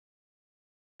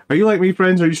Are you like me,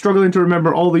 friends? Are you struggling to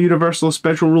remember all the universal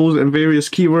special rules and various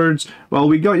keywords? Well,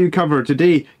 we got you covered.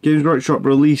 Today, Games Workshop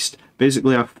released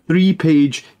basically a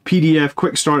 3-page PDF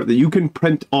quick start that you can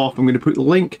print off. I'm going to put the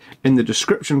link in the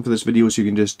description for this video so you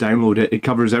can just download it. It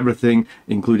covers everything,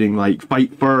 including like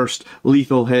fight first,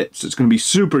 lethal hits. It's going to be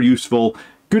super useful.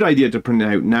 Good idea to print it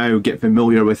out now, get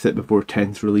familiar with it before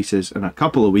 10th releases in a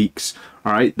couple of weeks.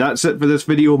 Alright, that's it for this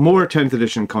video. More 10th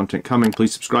edition content coming.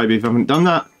 Please subscribe if you haven't done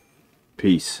that.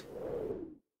 Peace.